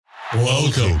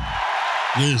Welcome.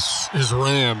 This is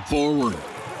Ram Forward,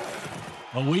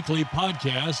 a weekly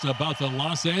podcast about the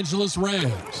Los Angeles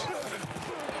Rams.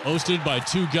 Hosted by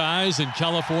two guys in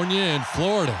California and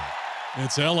Florida.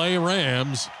 It's LA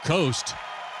Rams, coast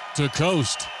to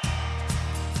coast.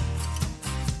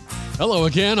 Hello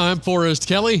again, I'm Forrest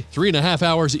Kelly, 3.5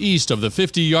 hours east of the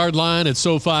 50-yard line at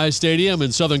SoFi Stadium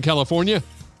in Southern California.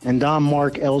 And I'm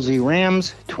Mark LZ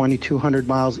Rams, 2,200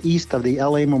 miles east of the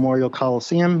LA Memorial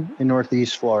Coliseum in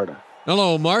Northeast Florida.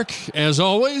 Hello, Mark. As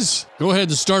always, go ahead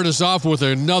and start us off with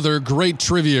another great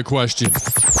trivia question.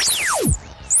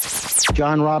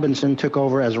 John Robinson took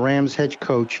over as Rams head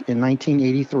coach in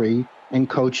 1983 and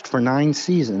coached for 9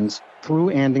 seasons through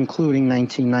and including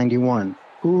 1991.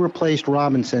 Who replaced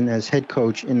Robinson as head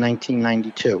coach in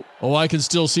 1992? Oh, I can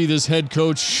still see this head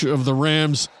coach of the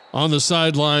Rams on the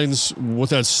sidelines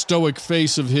with that stoic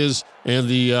face of his and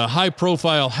the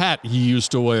high-profile hat he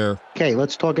used to wear. Okay,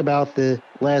 let's talk about the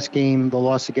last game, the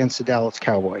loss against the Dallas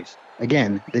Cowboys.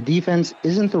 Again, the defense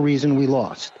isn't the reason we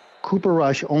lost. Cooper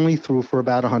Rush only threw for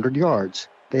about 100 yards.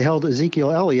 They held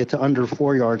Ezekiel Elliott to under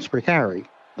 4 yards per carry.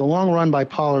 The long run by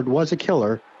Pollard was a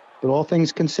killer, but all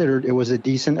things considered, it was a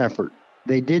decent effort.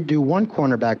 They did do one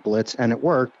cornerback blitz, and it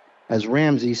worked, as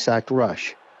Ramsey sacked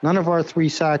Rush. None of our 3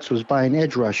 sacks was by an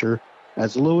edge rusher,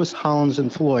 as Lewis, Hollins,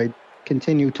 and Floyd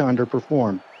continued to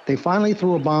underperform. They finally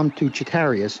threw a bomb to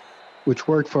Chitarius, which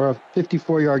worked for a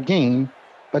 54-yard gain,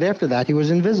 but after that he was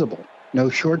invisible.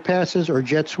 No short passes or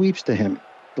jet sweeps to him.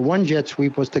 The one jet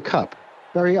sweep was to Kupp.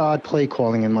 Very odd play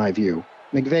calling in my view.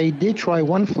 McVay did try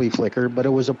one flea flicker, but it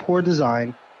was a poor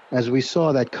design, as we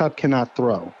saw that Kupp cannot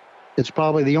throw. It's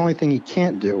probably the only thing he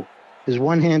can't do. His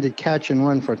one-handed catch and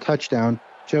run for a touchdown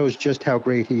shows just how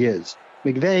great he is.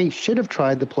 McVay should have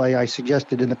tried the play I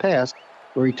suggested in the past,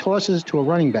 where he tosses to a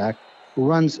running back who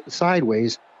runs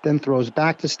sideways, then throws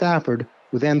back to Stafford,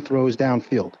 who then throws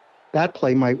downfield. That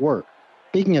play might work.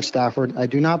 Speaking of Stafford, I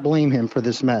do not blame him for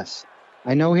this mess.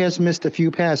 I know he has missed a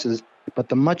few passes, but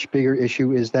the much bigger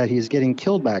issue is that he is getting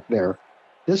killed back there.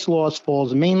 This loss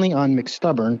falls mainly on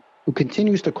McStubbern, who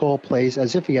continues to call plays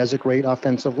as if he has a great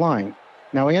offensive line.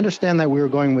 Now, I understand that we were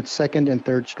going with second and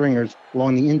third stringers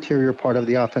along the interior part of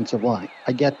the offensive line.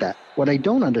 I get that. What I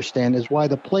don't understand is why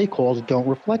the play calls don't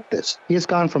reflect this. He has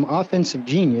gone from offensive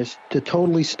genius to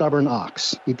totally stubborn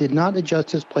ox. He did not adjust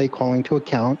his play calling to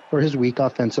account for his weak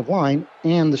offensive line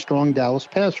and the strong Dallas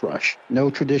pass rush. No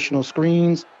traditional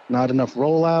screens, not enough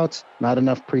rollouts, not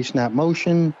enough pre-snap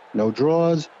motion, no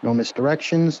draws, no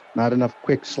misdirections, not enough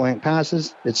quick slant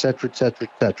passes, etc., etc.,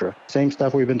 etc. Same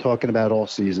stuff we've been talking about all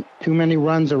season. Too many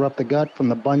runs are up the gut from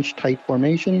the bunch tight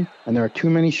formation, and there are too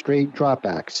many straight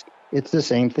dropbacks. It's the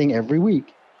same thing every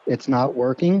week. It's not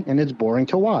working, and it's boring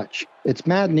to watch. It's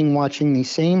maddening watching the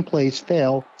same plays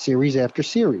fail series after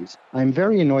series. I'm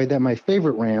very annoyed that my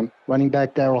favorite Ram, running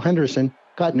back Darrell Henderson,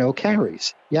 got no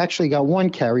carries. He actually got 1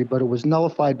 carry, but it was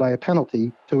nullified by a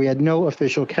penalty, so he had no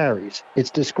official carries.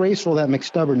 It's disgraceful that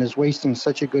McStubbern is wasting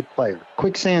such a good player.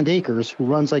 Quicksand Akers, who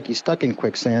runs like he's stuck in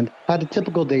quicksand, had a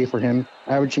typical day for him,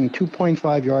 averaging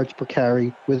 2.5 yards per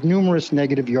carry with numerous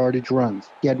negative yardage runs.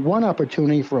 He had one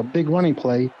opportunity for a big running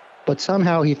play, but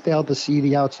somehow he failed to see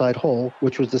the outside hole,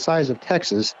 which was the size of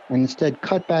Texas, and instead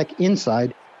cut back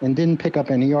inside and didn't pick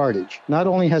up any yardage. Not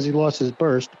only has he lost his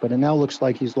burst, but it now looks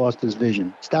like he's lost his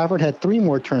vision. Stafford had 3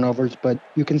 more turnovers, but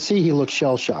you can see he looks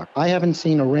shell-shocked. I haven't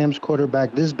seen a Rams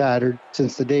quarterback this battered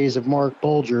since the days of Mark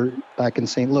Bolger back in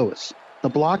St. Louis. The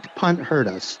blocked punt hurt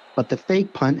us, but the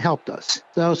fake punt helped us.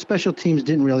 So special teams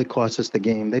didn't really cost us the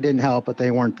game. They didn't help, but they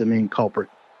weren't the main culprit.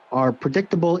 Our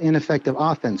predictable, ineffective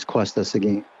offense cost us the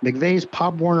game. McVay's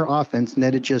Pop Warner offense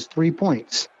netted just 3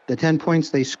 points. The 10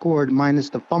 points they scored minus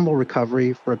the fumble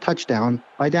recovery for a touchdown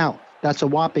by Dallas. That's a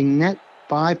whopping net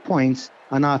 5 points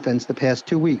on offense the past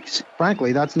 2 weeks.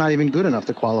 Frankly, that's not even good enough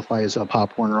to qualify as a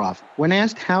Pop Warner offense. When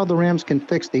asked how the Rams can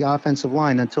fix the offensive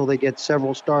line until they get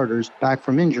several starters back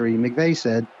from injury, McVay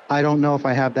said, "I don't know if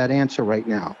I have that answer right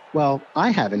now." Well,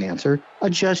 I have an answer.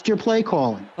 Adjust your play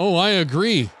calling. Oh, I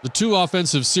agree. The 2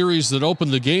 offensive series that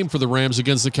opened the game for the Rams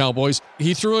against the Cowboys,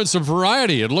 he threw in some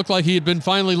variety. It looked like he had been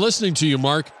finally listening to you,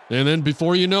 Mark. And then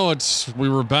before you know it, we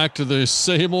were back to the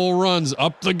same old runs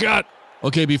up the gut.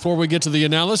 Okay, before we get to the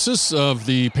analysis of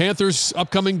the Panthers'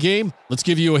 upcoming game, let's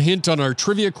give you a hint on our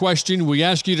trivia question. We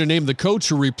asked you to name the coach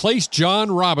who replaced John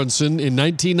Robinson in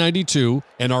 1992,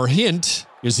 and our hint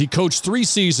is he coached 3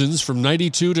 seasons from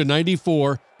 92 to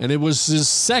 94, and it was his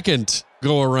second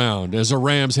go-around as a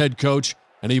Rams head coach,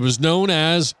 and he was known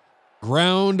as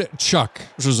Ground Chuck,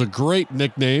 which was a great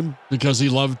nickname because he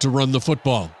loved to run the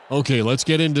football. Okay, let's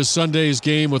get into Sunday's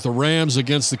game with the Rams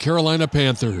against the Carolina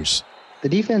Panthers. The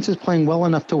defense is playing well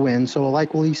enough to win, so we'll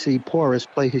likely see Porras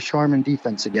play his charm and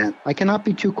defense again. I cannot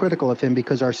be too critical of him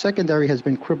because our secondary has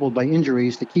been crippled by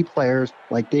injuries to key players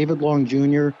like David Long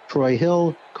Jr., Troy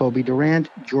Hill, Kobe Durant,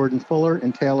 Jordan Fuller,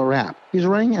 and Taylor Rapp. He's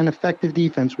running an effective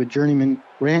defense with journeyman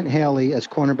Grant Haley as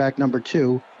cornerback number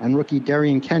 2 and rookie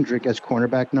Darian Kendrick as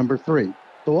cornerback number 3.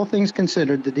 So all things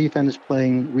considered, the defense is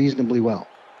playing reasonably well.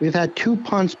 We've had 2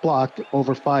 punts blocked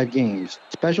over 5 games.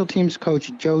 Special teams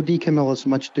coach Joe DeCamillis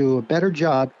must do a better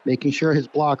job making sure his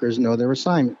blockers know their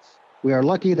assignments. We are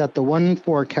lucky that the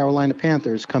 1-4 Carolina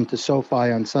Panthers come to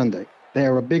SoFi on Sunday. They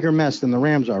are a bigger mess than the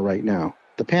Rams are right now.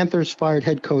 The Panthers fired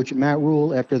head coach Matt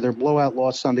Rule after their blowout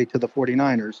loss Sunday to the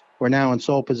 49ers, who are now in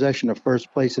sole possession of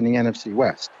first place in the NFC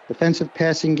West. Defensive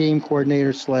passing game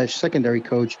coordinator / secondary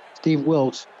coach Steve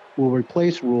Wilks will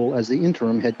replace Rule as the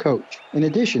interim head coach. In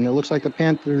addition, it looks like the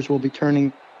Panthers will be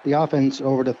turning the offense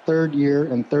over to third-year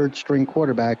and third-string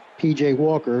quarterback P.J.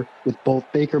 Walker, with both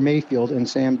Baker Mayfield and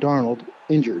Sam Darnold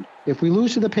injured. If we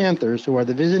lose to the Panthers, who are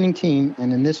the visiting team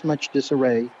and in this much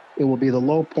disarray, it will be the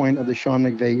low point of the Sean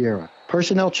McVay era.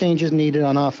 Personnel changes needed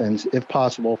on offense, if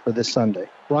possible, for this Sunday.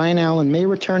 Brian Allen may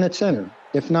return at center.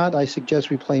 If not, I suggest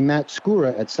we play Matt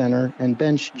Skura at center and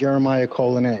bench Jeremiah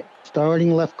Colonnay.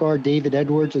 Starting left guard David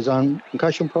Edwards is on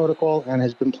concussion protocol and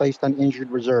has been placed on injured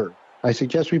reserve. I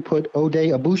suggest we put Ode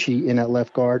Abushi in at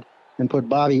left guard and put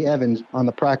Bobby Evans on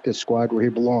the practice squad where he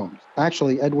belongs.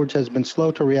 Actually, Edwards has been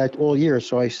slow to react all year,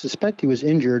 so I suspect he was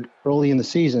injured early in the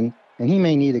season, and he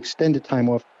may need extended time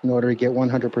off in order to get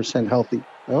 100% healthy.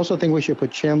 I also think we should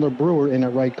put Chandler Brewer in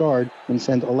at right guard and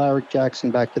send Alaric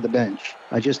Jackson back to the bench.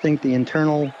 I just think the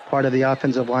internal part of the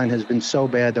offensive line has been so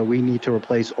bad that we need to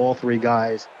replace all 3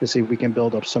 guys to see if we can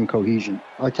build up some cohesion.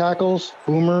 Our tackles,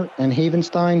 Boomer and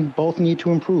Havenstein, both need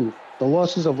to improve. The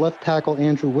losses of left tackle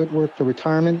Andrew Whitworth to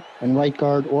retirement and right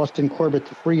guard Austin Corbett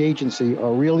to free agency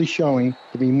are really showing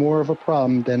to be more of a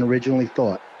problem than originally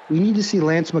thought. We need to see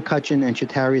Lance McCutcheon and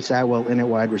Shatarius Atwell in at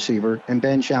wide receiver and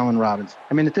bench Allen Robinson.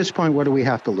 I mean, at this point, what do we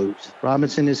have to lose?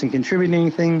 Robinson isn't contributing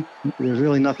anything. There's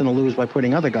really nothing to lose by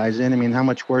putting other guys in. I mean, how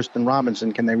much worse than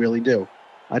Robinson can they really do?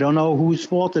 I don't know whose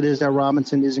fault it is that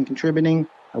Robinson isn't contributing.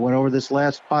 I went over this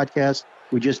last podcast.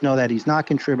 We just know that he's not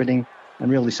contributing,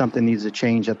 and really something needs to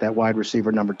change at that wide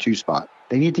receiver number 2 spot.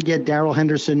 They need to get Darrell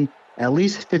Henderson at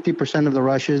least 50% of the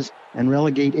rushes and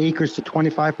relegate Akers to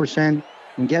 25%.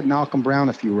 And get Malcolm Brown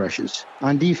a few rushes.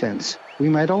 On defense, we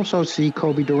might also see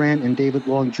Kobe Durant and David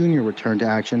Long Jr. return to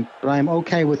action, but I am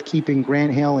okay with keeping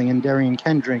Grant Haley and Darian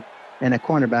Kendrick and at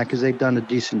cornerback because they've done a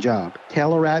decent job.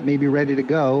 Taylor Rapp may be ready to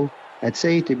go at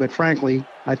safety, but frankly,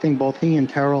 I think both he and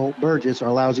Terrell Burgess are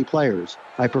lousy players.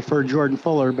 I prefer Jordan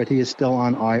Fuller, but he is still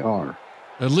on IR.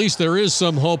 At least there is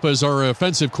some hope, as our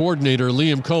offensive coordinator,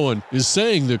 Liam Cohen, is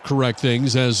saying the correct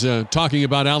things as talking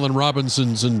about Allen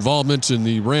Robinson's involvement in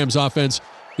the Rams offense.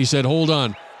 He said, hold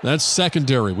on, that's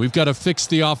secondary. We've got to fix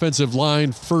the offensive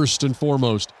line first and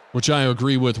foremost, which I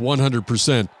agree with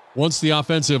 100%. Once the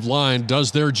offensive line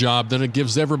does their job, then it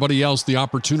gives everybody else the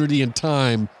opportunity and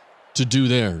time to do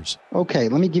theirs. Okay,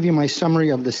 let me give you my summary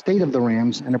of the state of the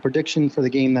Rams and a prediction for the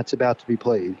game that's about to be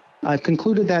played. I've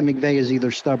concluded that McVay is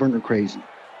either stubborn or crazy.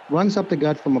 Runs up the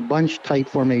gut from a bunch-tight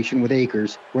formation with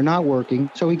Akers were not working,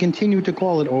 so he continued to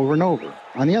call it over and over.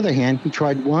 On the other hand, he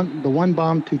tried the one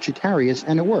bomb to Shatarius,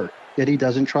 and it worked, yet he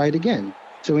doesn't try it again.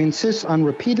 So he insists on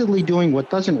repeatedly doing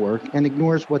what doesn't work and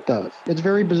ignores what does. It's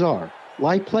very bizarre.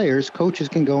 Like players, coaches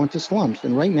can go into slumps,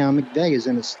 and right now McVay is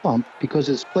in a slump because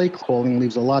his play calling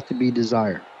leaves a lot to be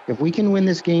desired. If we can win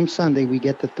this game Sunday, we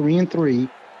get to 3-3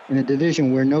 in a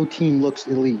division where no team looks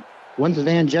elite. Once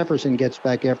Van Jefferson gets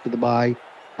back after the bye,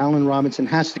 Allen Robinson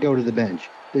has to go to the bench.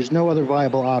 There's no other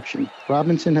viable option.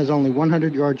 Robinson has only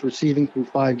 100 yards receiving through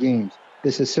 5 games.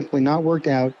 This has simply not worked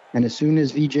out, and as soon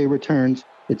as VJ returns,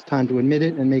 it's time to admit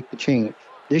it and make the change.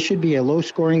 This should be a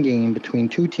low-scoring game between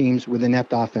 2 teams with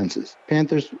inept offenses.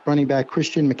 Panthers running back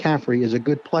Christian McCaffrey is a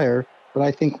good player, but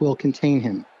I think we'll contain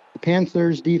him. The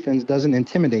Panthers' defense doesn't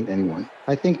intimidate anyone.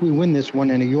 I think we win this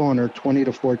one in a yawner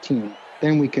 20-14.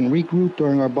 Then we can regroup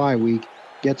during our bye week,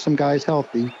 get some guys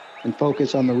healthy, and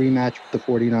focus on the rematch with the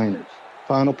 49ers.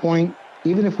 Final point,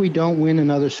 even if we don't win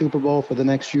another Super Bowl for the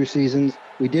next few seasons,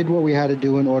 we did what we had to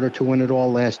do in order to win it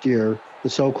all last year,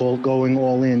 the so-called going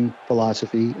all-in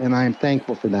philosophy, and I am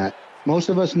thankful for that. Most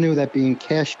of us knew that being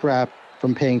cash-strapped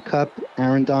from paying Kupp,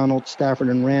 Aaron Donald, Stafford,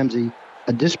 and Ramsey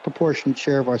a disproportionate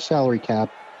share of our salary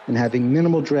cap and having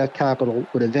minimal draft capital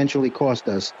would eventually cost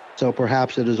us, so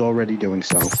perhaps it is already doing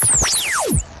so.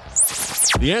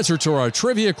 The answer to our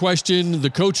trivia question, the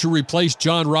coach who replaced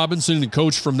John Robinson, the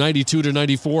coach from 92 to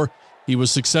 94, he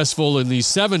was successful in the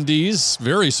 70s,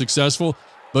 very successful.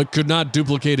 but could not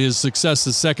duplicate his success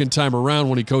the second time around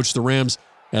when he coached the Rams,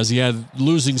 as he had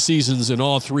losing seasons in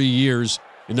all 3 years.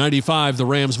 In 95, the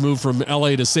Rams moved from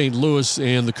LA to St. Louis,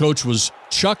 and the coach was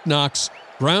Chuck Knox,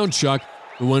 Brown Chuck,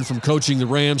 who went from coaching the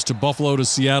Rams to Buffalo to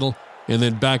Seattle, and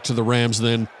then back to the Rams.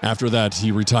 Then after that,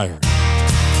 he retired.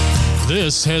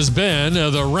 This has been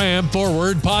the Ram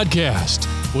Forward Podcast.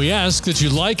 We ask that you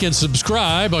like and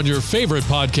subscribe on your favorite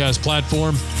podcast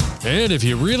platform. And if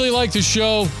you really like the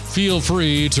show, feel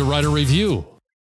free to write a review.